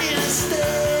 I'm here to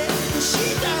stay, and she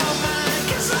don't mind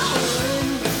 'cause I'm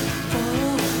waiting for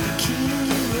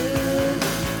Bikini Red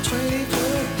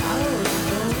 24 hours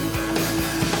ago.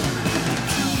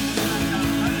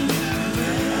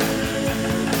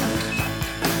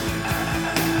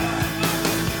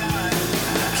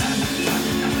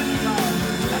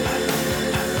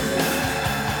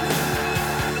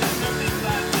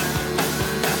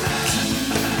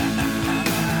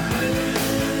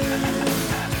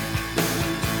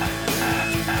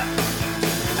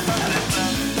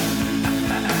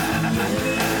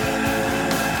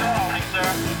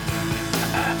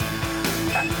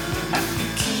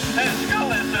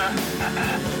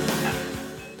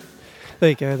 There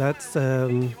you go. That's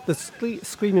the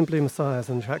Screaming Blue Messiahs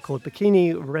and a track called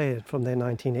Bikini Red from their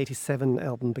 1987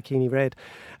 album Bikini Red.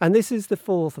 And this is the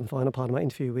fourth and final part of my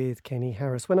interview with Kenny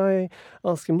Harris when I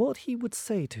asked him what he would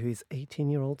say to his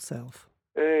 18-year-old self.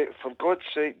 For God's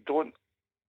sake, don't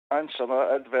answer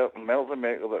that advert in Melbourne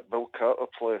Maker that Bill Carter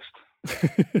placed.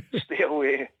 Stay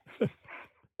away.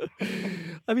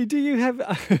 I mean, do you have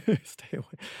stay away?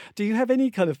 Do you have any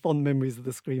kind of fond memories of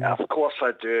the Screaming? Of course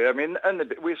I do. I mean,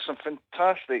 we have some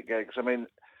fantastic gigs. I mean,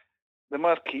 the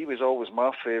Marquee was always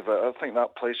my favourite. I think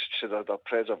that place should have had a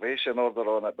preservation order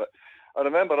on it. But I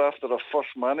remember after our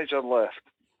first manager left,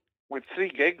 we had 3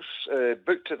 gigs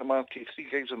booked at the Marquee, 3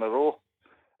 gigs in a row,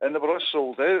 and they were all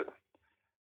sold out.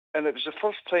 And it was the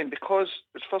first time, because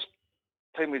it was the first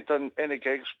time we'd done any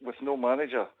gigs with no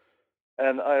manager.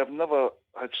 And I have never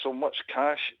had so much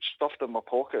cash stuffed in my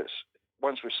pockets.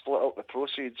 Once we split up the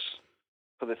proceeds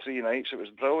for the 3 nights, it was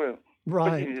brilliant. Right.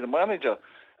 But you needed a manager.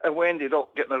 And we ended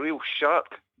up getting a real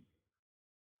shark,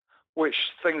 which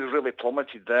things really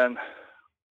plummeted then.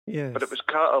 Yes. But it was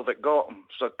Carter that got him.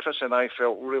 So Chris and I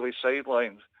felt really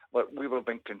sidelined, like we were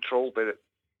being controlled by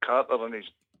Carter and his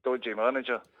dodgy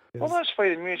manager. Yes. Well, that's why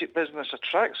the music business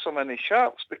attracts so many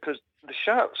sharks, because the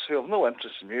sharks, who have no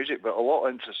interest in music but a lot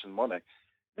of interest in money,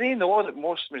 they know that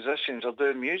most musicians are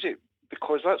doing music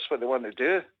because that's what they want to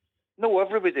do. No,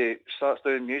 everybody starts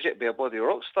doing music to be a bloody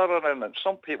rock star around it.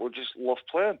 Some people just love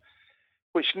playing,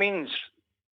 which means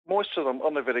most of them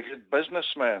aren't very good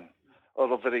businessmen or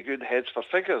are very good heads for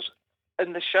figures.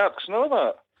 And the sharks know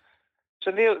that.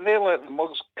 So they let the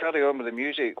mugs carry on with the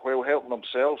music while helping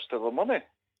themselves to their money.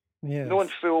 Yes. Knowing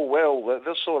full well that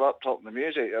they're so wrapped up in the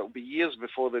music, it'll be years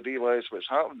before they realise what's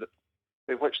happened,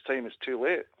 by which time it's too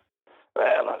late.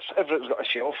 Well, everything's got a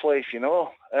shelf life, you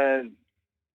know, and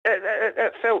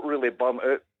it felt really burnt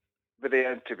out by the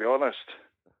end, to be honest.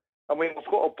 I mean, we've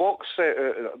got a box set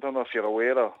out, I don't know if you're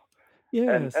aware of.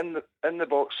 Yes. And in the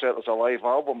box set there's a live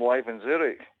album, Live in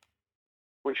Zurich,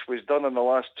 which was done on the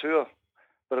last tour.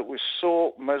 But it was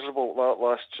so miserable, that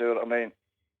last tour. I mean,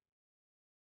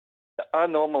 I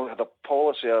normally had a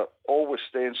policy of always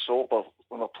staying sober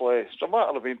when I play. It's a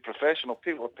matter of being professional.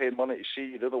 People are paying money to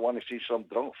see you. They don't want to see some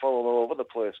drunk falling all over the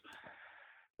place.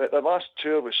 But the last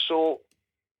tour was so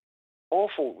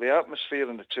awful, the atmosphere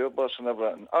in the tour bus and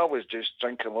everything. I was just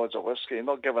drinking loads of whiskey,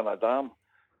 not giving a damn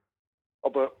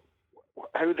about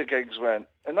how the gigs went.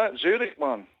 And that Zurich,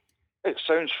 man, it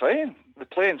sounds fine. The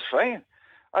playing's fine.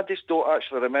 I just don't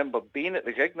actually remember being at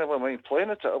the gig, never mind playing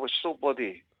at it. I was so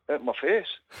bloody out my face.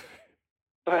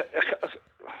 But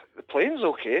the playing's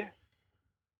okay.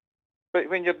 But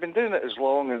when you've been doing it as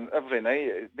long and every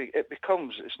night,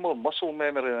 it's more muscle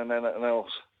memory than anything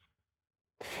else.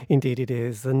 Indeed it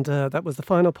is. And that was the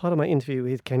final part of my interview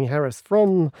with Kenny Harris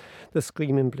from the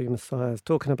Screaming Blue Messiahs,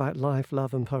 talking about life,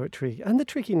 love and poetry and the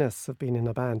trickiness of being in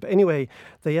a band. But anyway,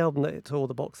 the album or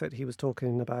the box set he was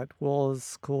talking about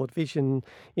was called Vision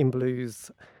in Blues,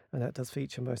 and that does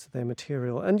feature most of their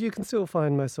material. And you can still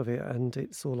find most of it, and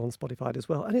it's all on Spotify as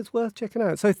well. And it's worth checking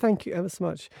out. So thank you ever so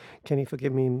much, Kenny, for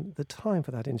giving me the time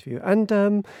for that interview. And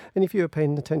if you were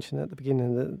paying attention at the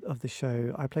beginning of the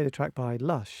show, I played a track by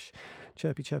Lush,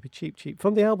 Chirpy Chirpy Cheep Cheep,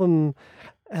 from the album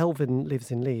Elvin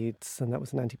Lives in Leeds, and that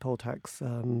was an anti-poll tax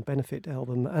benefit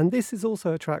album. And this is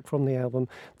also a track from the album.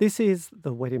 This is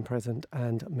The Wedding Present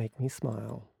and Make Me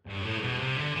Smile.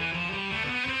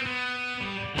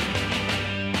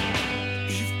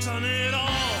 You've done it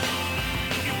all.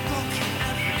 You've broken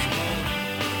every code.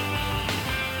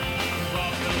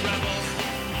 Brought the rebel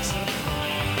to the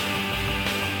core.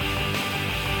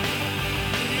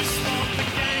 You spoke the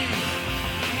game,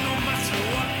 no matter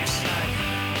what you say.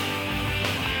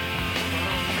 But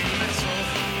only little,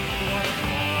 what a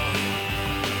bore.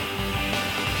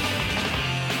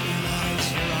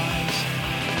 Your eyes.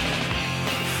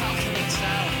 How can you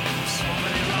tell so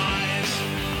many lies?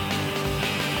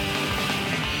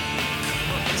 Come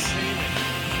up and see me,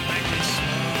 make me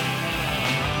smile.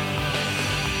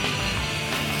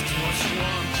 Do what you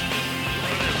want,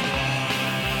 what it was.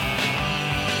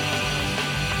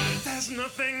 There's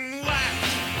nothing left.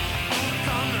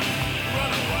 Come and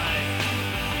run away.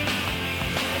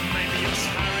 Or maybe you'll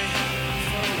tarry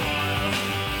for a while.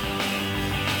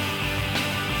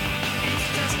 It's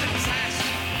just a test,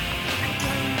 a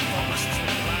game for us to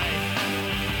play.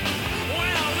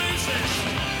 When I lose this,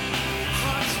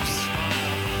 hearts will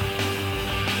smile.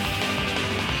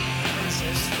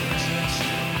 Resist, resist.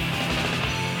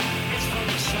 It's from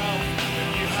yourself that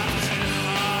you have to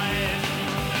hide.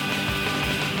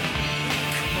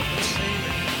 Come up and see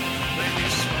me, make me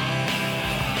smile.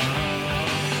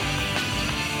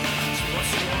 Do what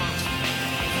you want,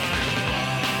 what it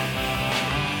was.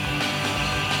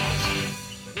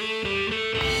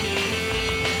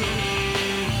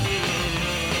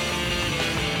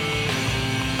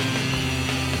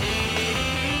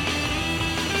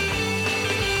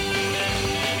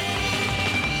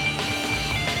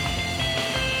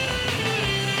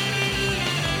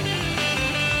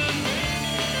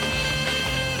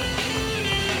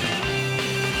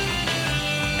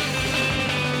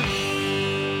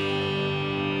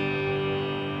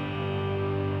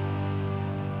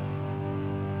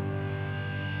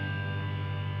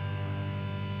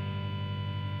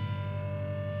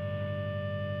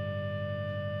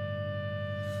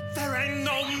 There ain't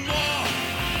no more.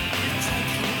 You've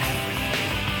taken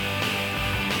everything.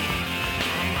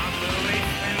 My belief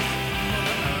in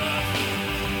Mother Earth.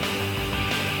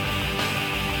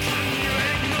 Can you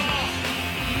ignore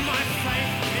my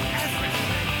faith in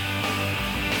everything?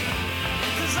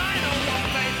 'Cause I know what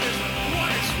faith is and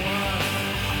what it's worth.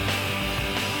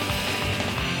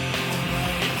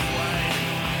 Away.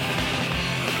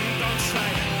 Don't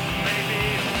say maybe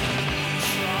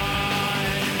try.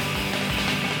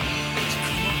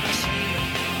 Come up and see me,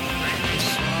 make me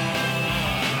smile.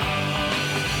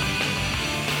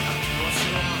 Do what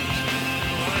you want,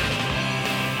 what it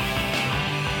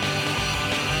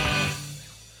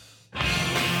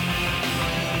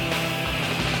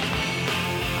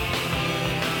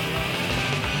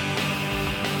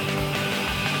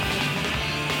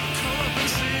Come up and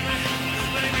see me,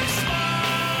 make me smile.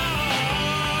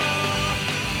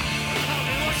 Tell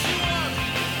me what you want,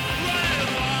 what it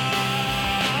was.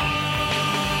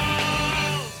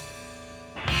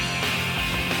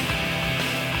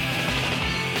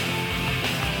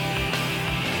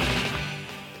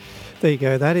 There you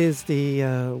go. That is the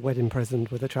Wedding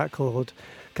Present with a track called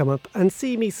Come Up and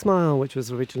See Me Smile, which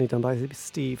was originally done by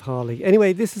Steve Harley.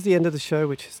 Anyway, this is the end of the show,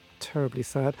 which is terribly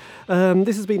sad.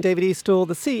 This has been David Eastaugh,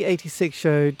 the C86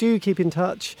 Show. Do keep in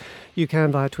touch. You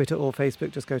can via Twitter or Facebook.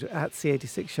 Just go to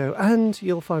 @C86 Show and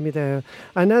you'll find me there.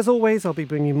 And as always, I'll be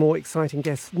bringing more exciting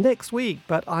guests next week,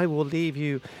 but I will leave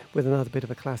you with another bit of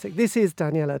a classic. This is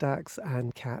Daniela Dax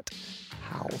and Cat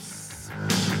House.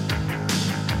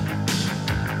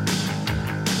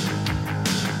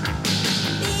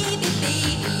 Baby,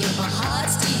 baby, you're my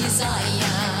heart's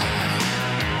desire.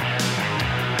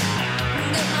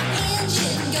 Got my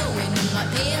engine going, my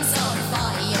pants on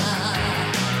fire.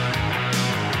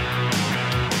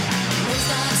 Looks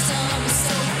like summer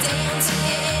so down to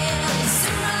hell.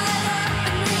 Sit right up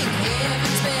and ring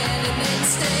heaven's bell and then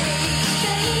stay.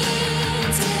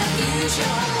 Till I use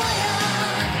your